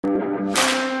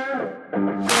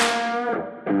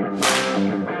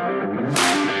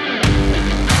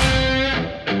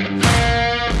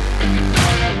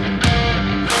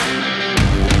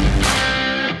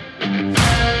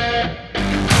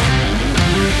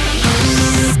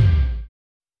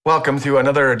Welcome to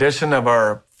another edition of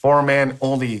our four-man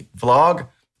only vlog.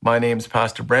 My name's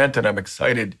Pastor Brent, and I'm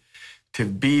excited to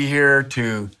be here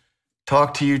to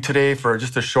talk to you today for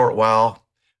just a short while.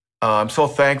 I'm so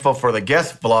thankful for the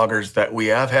guest vloggers that we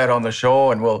have had on the show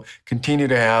and will continue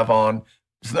to have on.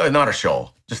 It's not a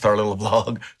show, just our little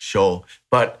vlog show.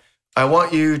 But I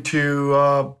want you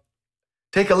to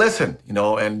take a listen,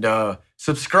 and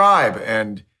subscribe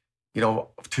and,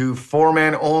 to Four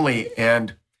Man Only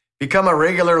and become a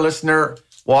regular listener,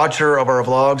 watcher of our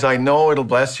vlogs. I know it'll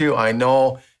bless you. I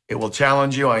know it will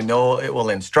challenge you. I know it will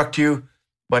instruct you,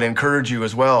 but encourage you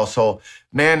as well. So,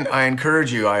 man, I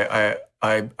encourage you. I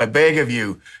beg of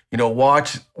you,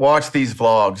 watch these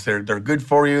vlogs. They're good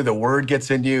for you. The word gets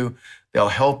in you. They'll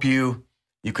help you.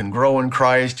 You can grow in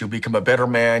Christ. You'll become a better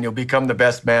man. You'll become the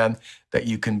best man that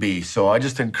you can be. So I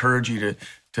just encourage you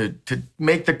to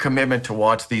make the commitment to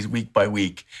watch these week by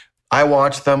week. I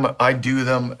watch them, I do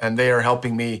them, and they are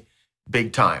helping me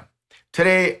big time.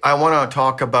 Today, I want to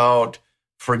talk about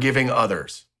forgiving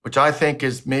others, which I think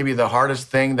is maybe the hardest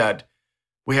thing that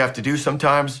we have to do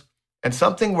sometimes, and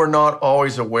something we're not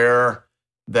always aware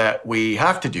that we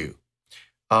have to do.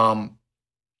 I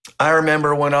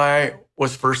remember when I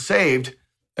was first saved,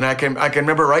 and I can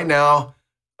remember right now,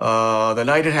 the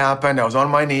night it happened, I was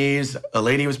on my knees, a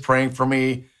lady was praying for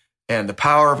me, and the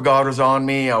power of God was on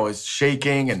me. I was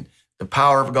shaking, and the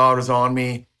power of God was on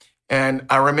me. And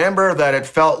I remember that it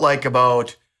felt like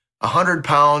about 100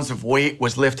 pounds of weight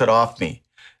was lifted off me.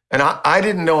 And I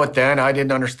didn't know it then, I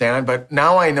didn't understand, but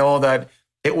now I know that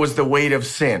it was the weight of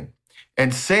sin.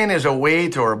 And sin is a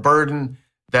weight or a burden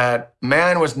that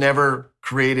man was never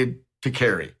created to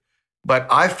carry. But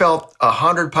I felt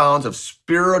 100 pounds of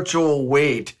spiritual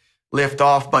weight lift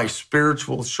off my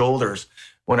spiritual shoulders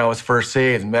when I was first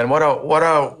saved. Man, what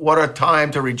a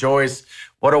time to rejoice.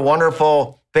 What a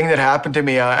wonderful thing that happened to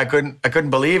me. I couldn't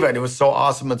believe it. It was so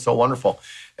awesome and so wonderful.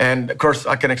 And of course,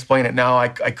 I can explain it now. I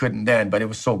couldn't then, but it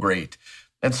was so great.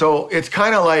 And so it's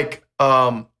kind of like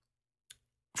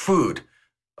food.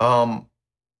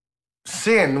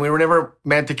 Sin, we were never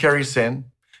meant to carry sin.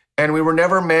 And we were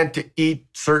never meant to eat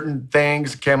certain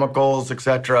things, chemicals,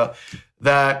 etc.,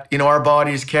 that our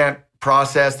bodies can't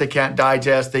process, they can't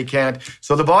digest, they can't.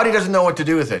 So the body doesn't know what to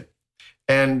do with it.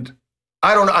 And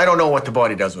I don't know what the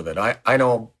body does with it. I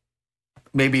know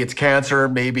maybe it's cancer,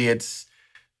 maybe it's,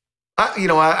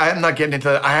 I'm not getting into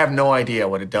that. I have no idea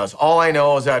what it does. All I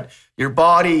know is that your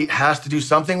body has to do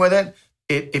something with it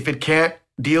if it can't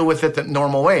deal with it the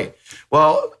normal way.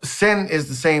 Well, sin is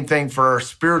the same thing for our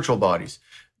spiritual bodies.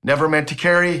 Never meant to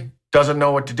carry, doesn't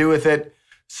know what to do with it.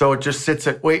 So it just sits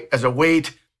as a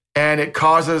weight, and it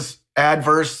causes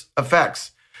adverse effects.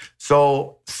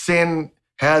 So sin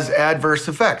has adverse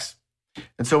effects.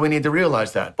 And so we need to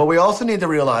realize that. But we also need to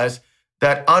realize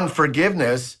that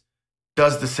unforgiveness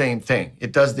does the same thing.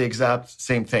 It does the exact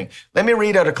same thing. Let me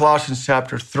read out of Colossians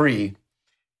chapter 3.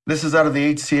 This is out of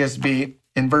the HCSB.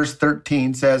 In verse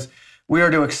 13 says, "We are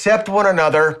to accept one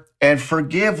another and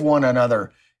forgive one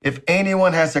another if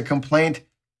anyone has a complaint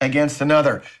against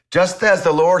another. Just as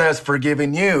the Lord has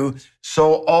forgiven you,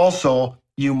 so also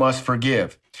you must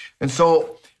forgive." And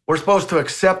so we're supposed to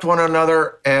accept one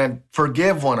another and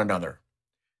forgive one another.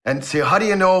 And see, how do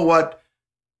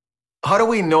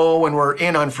we know when we're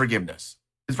in unforgiveness?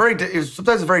 Sometimes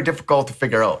it's very difficult to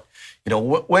figure out.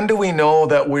 When do we know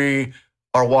that we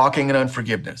are walking in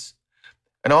unforgiveness?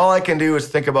 And all I can do is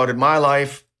think about in my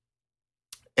life,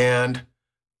 and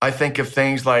I think of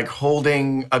things like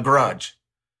holding a grudge.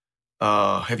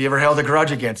 Have you ever held a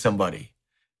grudge against somebody?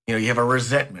 You have a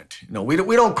resentment. We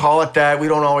don't call it that. We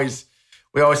always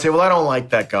say, well, I don't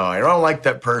like that guy, or I don't like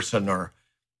that person, or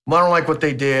I don't like what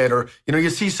they did, or you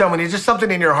see someone, just something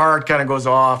in your heart kind of goes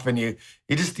off, and you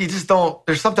just don't.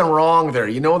 There's something wrong there.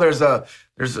 There's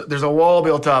a wall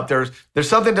built up. There's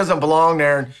something doesn't belong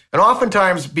there, and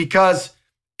oftentimes because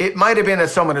it might have been that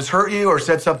someone has hurt you or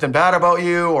said something bad about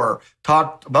you or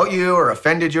talked about you or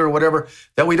offended you or whatever,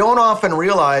 that we don't often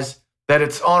realize that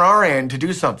it's on our end to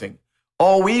do something.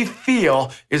 All we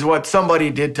feel is what somebody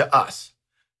did to us.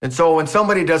 And so when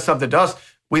somebody does something to us,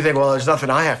 we think, well, there's nothing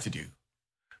I have to do.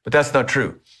 But that's not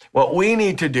true. What we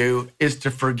need to do is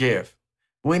to forgive.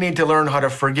 We need to learn how to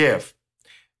forgive.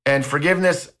 And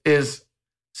forgiveness is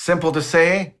simple to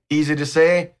say, easy to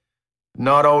say,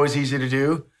 not always easy to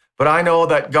do. But I know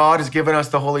that God has given us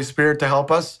the Holy Spirit to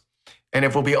help us. And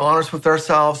if we'll be honest with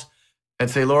ourselves and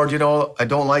say, Lord, I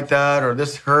don't like that, or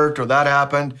this hurt, or that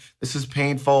happened, this is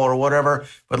painful, or whatever.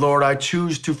 But Lord, I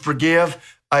choose to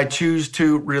forgive. I choose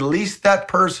to release that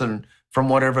person from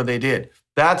whatever they did.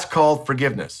 That's called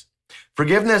forgiveness.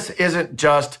 Forgiveness isn't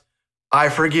just, I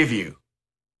forgive you,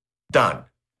 done.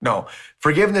 No.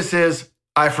 Forgiveness is,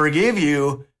 I forgive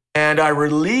you and I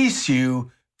release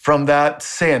you from that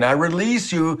sin. I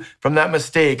release you from that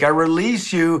mistake. I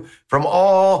release you from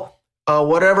all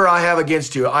whatever I have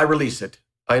against you. I release it.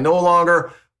 I no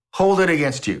longer hold it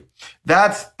against you.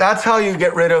 That's how you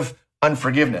get rid of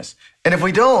unforgiveness. And if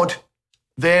we don't,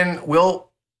 then we'll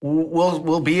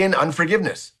be in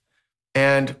unforgiveness.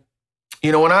 And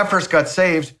when I first got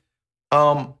saved,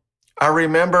 I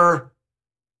remember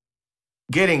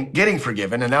getting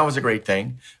forgiven, and that was a great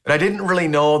thing. But I didn't really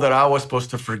know that I was supposed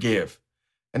to forgive.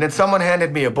 And then someone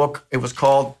handed me a book. It was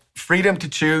called Freedom to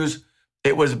Choose.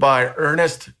 It was by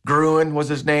Ernest Gruen was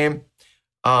his name.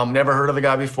 Never heard of the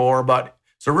guy before, but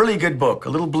it's a really good book, a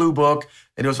little blue book,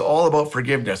 and it was all about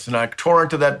forgiveness. And I tore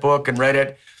into that book and read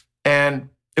it, and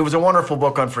it was a wonderful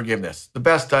book on forgiveness. The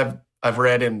best I've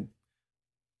read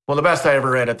the best I ever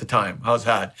read at the time. How's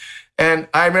that? And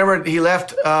I remember he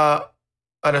left an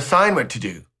assignment to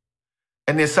do.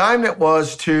 And the assignment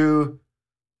was to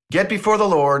get before the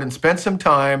Lord and spend some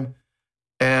time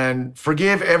and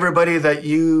forgive everybody that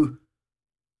you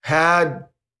had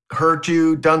hurt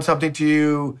you, done something to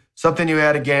you, something you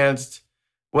had against,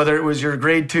 whether it was your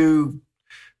grade 2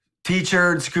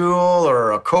 teacher at school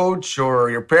or a coach or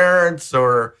your parents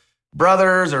or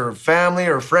brothers or family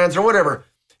or friends or whatever.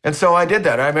 And so I did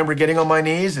that. I remember getting on my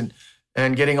knees and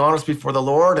getting honest before the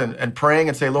Lord and praying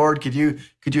and say, Lord, could you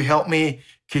help me?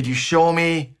 Could you show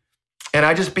me? And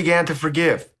I just began to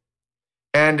forgive.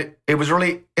 And it was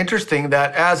really interesting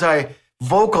that as I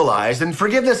vocalized, and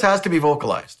forgiveness has to be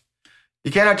vocalized.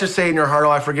 You cannot just say in your heart, oh,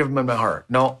 I forgive him in my heart.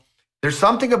 No, there's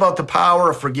something about the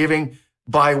power of forgiving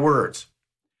by words.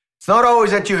 It's not always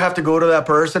that you have to go to that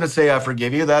person and say, I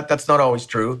forgive you. That's not always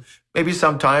true. Maybe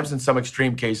sometimes in some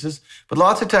extreme cases, but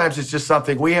lots of times it's just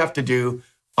something we have to do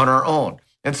on our own.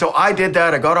 And so I did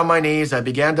that. I got on my knees. I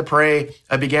began to pray.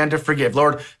 I began to forgive.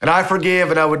 Lord, and I forgive,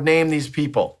 and I would name these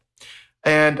people.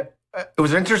 And it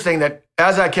was interesting that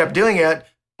as I kept doing it,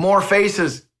 more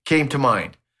faces came to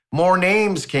mind. More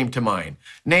names came to mind.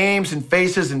 Names and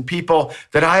faces and people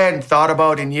that I hadn't thought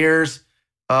about in years,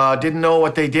 didn't know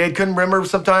what they did, couldn't remember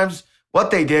sometimes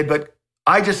what they did, but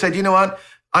I just said, you know what?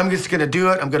 I'm just going to do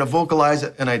it. I'm going to vocalize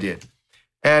it, and I did.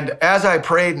 And as I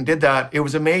prayed and did that, it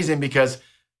was amazing because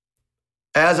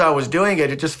as I was doing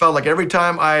it, it just felt like every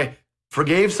time I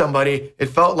forgave somebody, it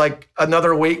felt like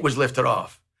another weight was lifted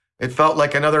off. It felt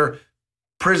like another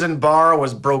prison bar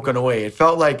was broken away. It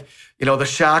felt like, the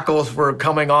shackles were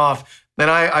coming off. Then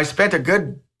I spent a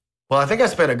good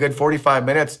 45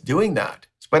 minutes doing that,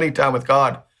 spending time with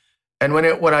God. And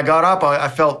when I got up, I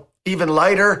felt even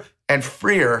lighter and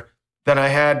freer than I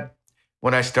had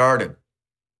when I started.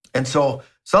 And so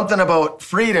something about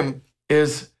freedom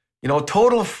is,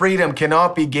 total freedom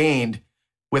cannot be gained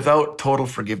without total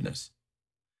forgiveness.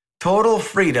 Total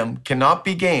freedom cannot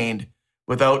be gained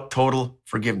without total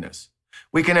forgiveness.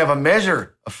 We can have a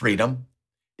measure of freedom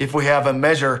if we have a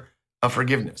measure of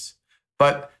forgiveness.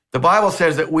 But the Bible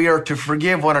says that we are to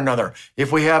forgive one another.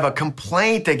 If we have a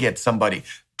complaint against somebody,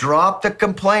 drop the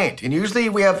complaint. And usually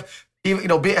we have,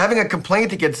 having a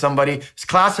complaint against somebody is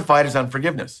classified as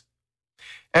unforgiveness.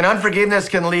 And unforgiveness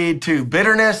can lead to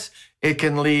bitterness. It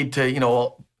can lead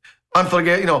to,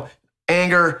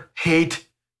 anger, hate,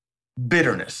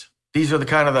 bitterness. These are the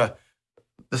kind of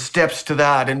the steps to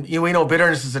that. And we know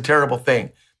bitterness is a terrible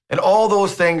thing. And all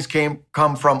those things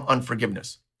come from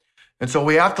unforgiveness. And so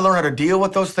we have to learn how to deal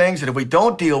with those things. And if we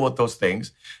don't deal with those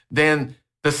things, then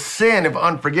the sin of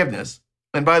unforgiveness,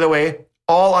 and by the way,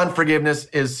 all unforgiveness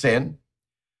is sin.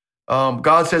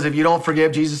 God says, if you don't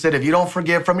forgive, Jesus said, if you don't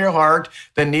forgive from your heart,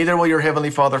 then neither will your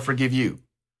heavenly Father forgive you.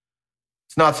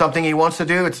 It's not something he wants to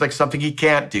do. It's like something he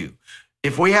can't do.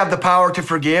 If we have the power to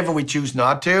forgive and we choose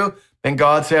not to, then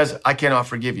God says, I cannot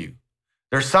forgive you.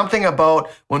 There's something about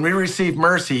when we receive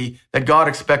mercy that God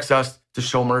expects us to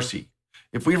show mercy.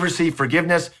 If we receive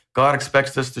forgiveness, God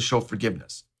expects us to show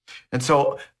forgiveness. And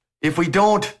so if we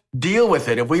don't deal with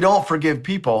it, if we don't forgive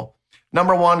people,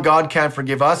 number one, God can't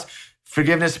forgive us.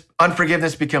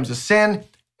 Unforgiveness becomes a sin,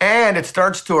 and it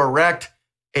starts to erect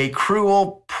a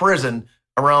cruel prison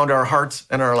around our hearts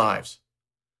and our lives.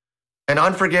 And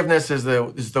unforgiveness is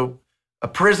a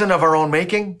prison of our own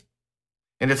making,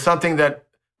 and it's something that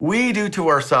we do to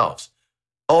ourselves.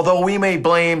 Although we may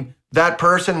blame that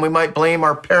person, we might blame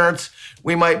our parents,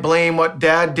 we might blame what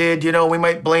dad did, we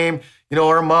might blame,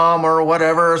 our mom or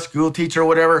whatever, a school teacher or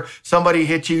whatever, somebody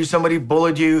hit you, somebody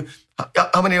bullied you.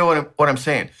 How many know what I'm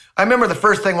saying? I remember one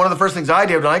of the first things I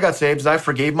did when I got saved is I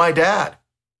forgave my dad.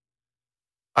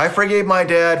 I forgave my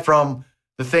dad from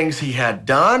the things he had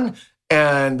done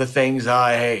and the things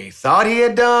I thought he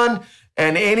had done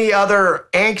and any other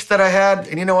angst that I had.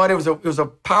 And you know what? It was a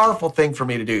powerful thing for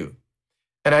me to do.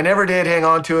 And I never did hang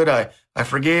on to it. I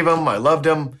forgave him. I loved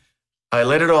him. I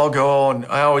let it all go. And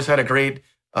I always had a great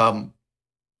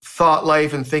thought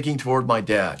life and thinking toward my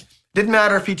dad. Didn't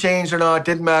matter if he changed or not.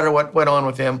 Didn't matter what went on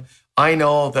with him. I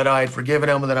know that I had forgiven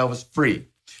him and that I was free.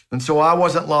 And so I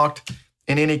wasn't locked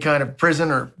in any kind of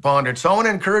prison or bondage. So I want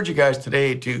to encourage you guys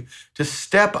today to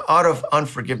step out of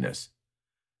unforgiveness.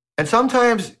 And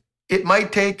sometimes it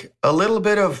might take a little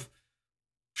bit of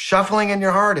shuffling in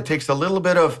your heart. It takes a little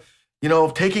bit of,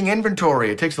 taking inventory.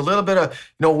 It takes a little bit of,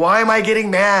 why am I getting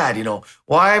mad?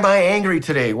 Why am I angry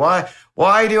today? Why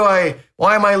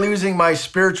am I losing my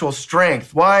spiritual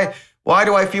strength? Why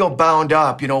do I feel bound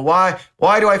up?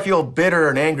 Why do I feel bitter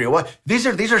and angry? These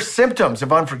are symptoms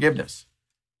of unforgiveness.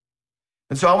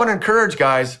 And so I want to encourage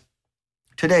guys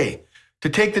today to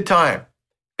take the time,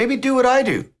 maybe do what I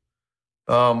do.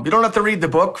 You don't have to read the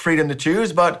book, Freedom to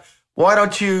Choose, but why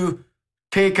don't you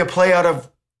take a play out of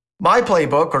my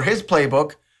playbook or his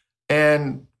playbook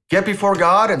and get before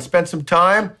God and spend some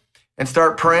time and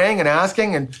start praying and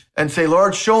asking and say,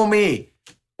 Lord, show me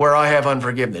where I have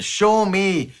unforgiveness. Show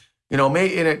me, and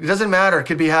it doesn't matter. It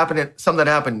could be something that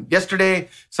happened yesterday,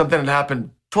 something that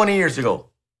happened 20 years ago.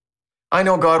 I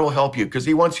know God will help you because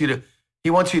he wants you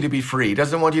to be free. He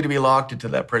doesn't want you to be locked into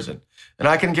that prison. And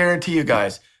I can guarantee you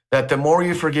guys that the more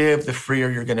you forgive, the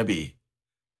freer you're going to be.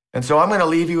 And so I'm going to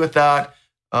leave you with that.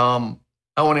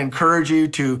 I want to encourage you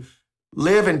to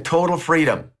live in total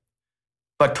freedom.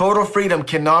 But total freedom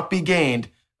cannot be gained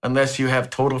unless you have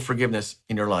total forgiveness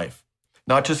in your life.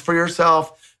 Not just for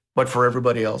yourself, but for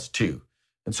everybody else too.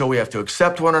 And so we have to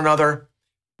accept one another,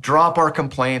 drop our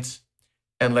complaints,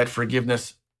 and let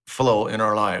forgiveness flow in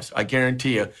our lives. I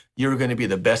guarantee you, you're going to be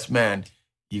the best man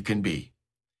you can be.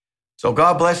 So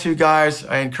God bless you guys.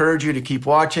 I encourage you to keep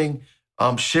watching.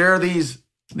 Share these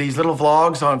little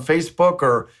vlogs on Facebook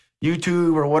or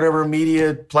YouTube or whatever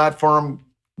media platform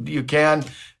you can,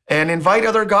 and invite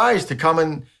other guys to come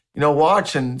and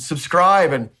watch and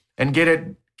subscribe and get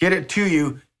it to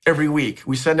you every week.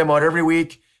 We send them out every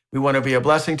week. We want to be a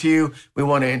blessing to you. We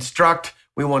want to instruct.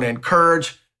 We want to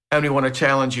encourage, and we want to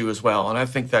challenge you as well. And I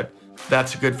think that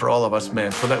that's good for all of us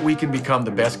men, so that we can become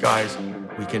the best guys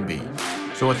we can be.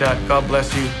 So with that, God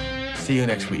bless you. See you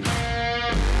next week.